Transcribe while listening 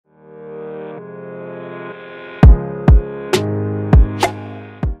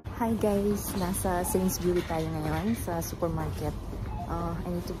Hi guys! Nasa Sainsbury tayo ngayon sa supermarket. I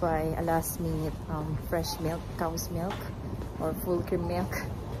need to buy a last minute fresh milk, cow's milk or full cream milk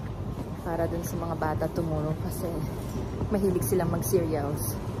para dun sa mga bata tomorrow kasi mahilig silang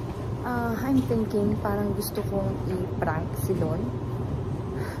mag-cereals. I'm thinking parang gusto kong i-prank si Lon.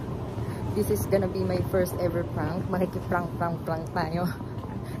 This is gonna be my first ever prank. Makikiprank tayo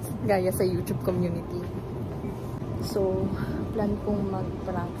gaya sa YouTube community. So, plan kong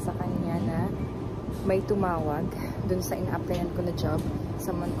mag-prank sa kanya na may tumawag dun sa in-applyan ko na job.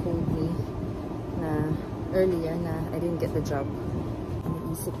 Someone called me na earlier na I didn't get the job.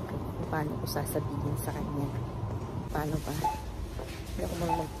 Iniisip ko kung paano ko sasabihin sa kanya. Paano ba? Hindi ako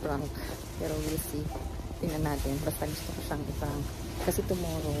marunong mag-prank. Pero we'll see. Tingnan natin. Basta gusto ko siyang i-prank. Kasi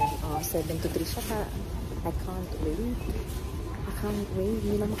tomorrow, 7 to 3 siya ka. I can't wait.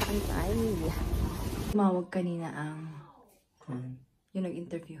 Hindi na makaantay. Tumawag kanina ang yung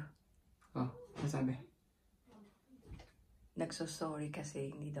nag-interview. Oh, ano sabi? Nagsosorry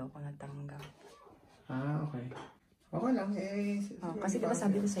kasi hindi daw ako natanggap. Okay. Okay lang eh. Kasi diba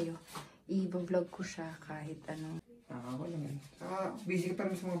sabi ko sa'yo, i-vlog ko siya kahit anong. Okay lang yan. Busy ka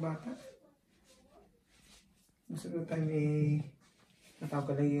pa rin sa mga bata. Gusto na tayo may natawag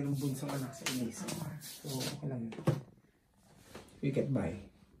ka lang yung bunsong anak sa inis. So, okay lang yun. We get by.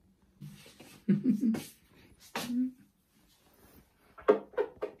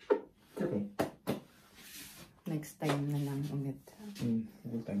 Okay. Next time na lang ulit.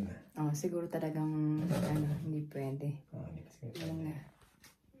 Full time na. Siguro talagang hindi pwede. Hindi kasi na.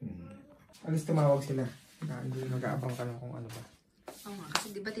 Alis tumawag sila. Hindi mag-aabang ka lang kung ano ba.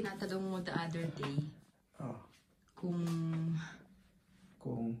 Kasi diba tinatanong mo the other day kung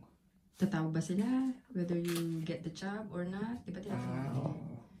tatawag ba sila, whether you get the job or not, diba tinatanong mo?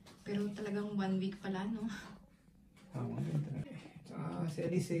 Pero talagang 1 week pala, no? Si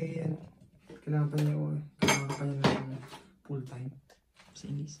Alice kailangan pa niya ng full time. Si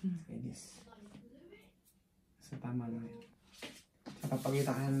Alice. So tama lang yun. So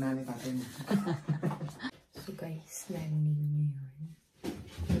papagita ka na nanay tatay mo. So guys, narinig niyo yun.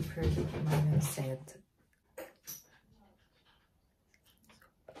 You've heard what Mama said.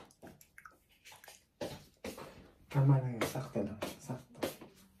 Tama lang yun. Sakto lang.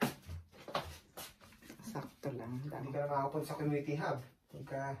 Sakto lang. Hindi ka na makapunta sa community hub.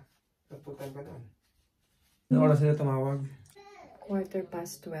 Pagka nagpuntan ka doon. Ano oras sila tumawag?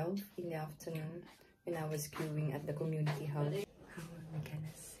 12:15 in the afternoon when I was queuing at the community hub. How am I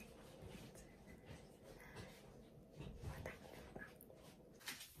gonna say it?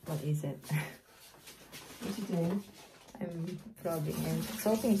 What is it? What's it doing? I'm probing and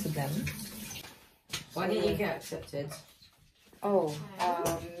talking to them. Why didn't you get accepted?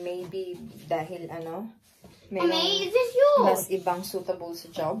 Maybe dahil Mommy, is this yours? mas ibang suitable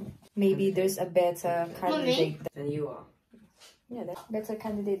sa job. Maybe there's a better candidate. Than you are. Yeah, that's a better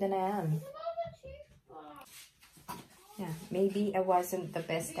candidate than I am. Yeah, maybe I wasn't the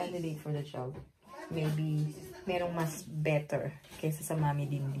best candidate for the job. Maybe merong mas better kaysa sa Mami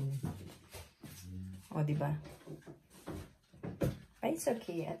Dindin. Diba? But it's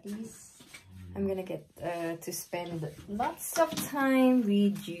okay, at least I'm gonna get to spend lots of time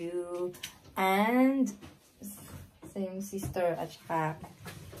with you and sa yung sister at saka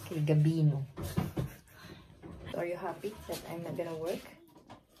kay Gabino. So are you happy that I'm not gonna work?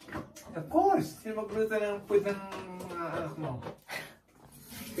 Of course! Sino magluto ng food ng mga anak mo?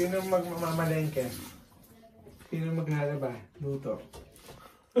 Sino magmamalengke? Sino maglalaba? Luto.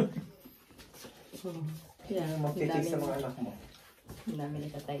 Yeah, Magtitig sa mga anak mo. ang dami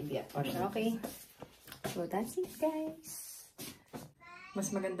nagtatay Okay. So that's it, guys.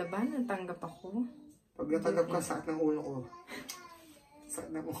 Mas maganda ba natanggap ako? Pag natanggap ka, sakit ng ulo ko.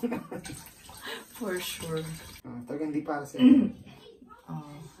 Sakit ng ulo. For sure. Talagang hindi para sa'yo.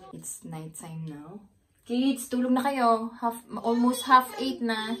 It's night time now. Kids, tulog na kayo. Almost 7:30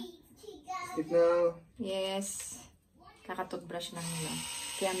 na. Sleep now. Yes. Kakatoothbrush lang nila.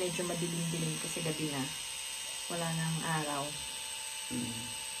 Kaya medyo madilim-dilim kasi gabi na. Wala nang araw.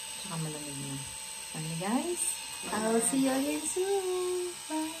 Saka malamig na. Okay guys, I'll see you again soon.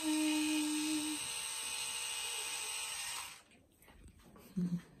 Bye.